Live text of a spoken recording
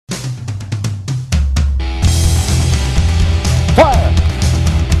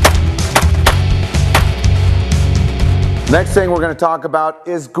Next thing we're going to talk about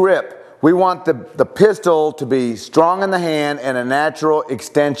is grip. We want the pistol to be strong in the hand and a natural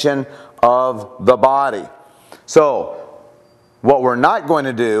extension of the body. So what we're not going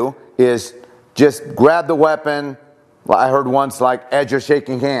to do is just grab the weapon. I heard once, like, as you're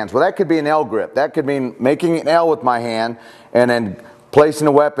shaking hands. Well, that could be an L grip. That could mean making an L with my hand and then placing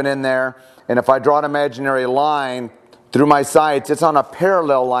the weapon in there. And if I draw an imaginary line through my sights, it's on a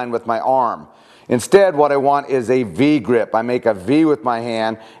parallel line with my arm. Instead, what I want is a V grip. I make a V with my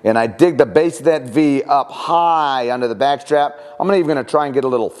hand, and I dig the base of that V up high under the back strap. I'm even going to try and get a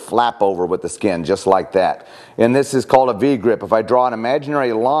little flap over with the skin, just like that. And this is called a V grip. If I draw an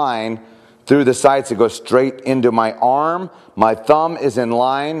imaginary line through the sights, it goes straight into my arm. My thumb is in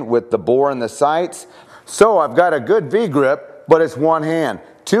line with the bore in the sights. So I've got a good V grip, but it's one hand.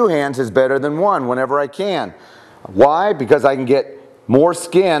 Two hands is better than one whenever I can. Why? Because I can get more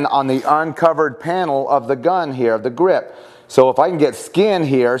skin on the uncovered panel of the gun here, of the grip. So if I can get skin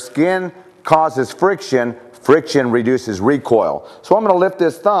here, skin causes friction, friction reduces recoil. So I'm going to lift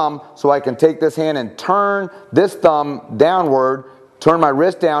this thumb so I can take this hand and turn this thumb downward, turn my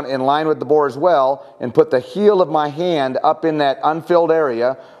wrist down in line with the bore as well, and put the heel of my hand up in that unfilled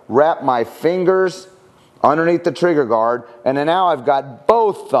area, wrap my fingers underneath the trigger guard, and then now I've got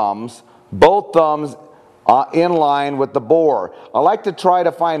both thumbs in line with the bore. I like to try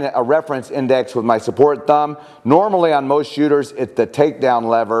to find a reference index with my support thumb. Normally on most shooters, it's the takedown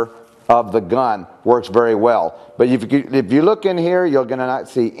lever of the gun. Works very well. But if you look in here, you're going to not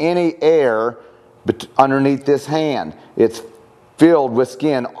see any air underneath this hand. It's filled with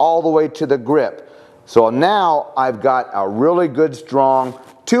skin all the way to the grip. So now I've got a really good, strong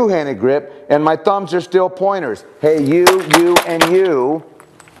two-handed grip, and my thumbs are still pointers. Hey, you, and you.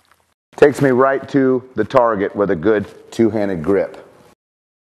 Takes me right to the target with a good two-handed grip.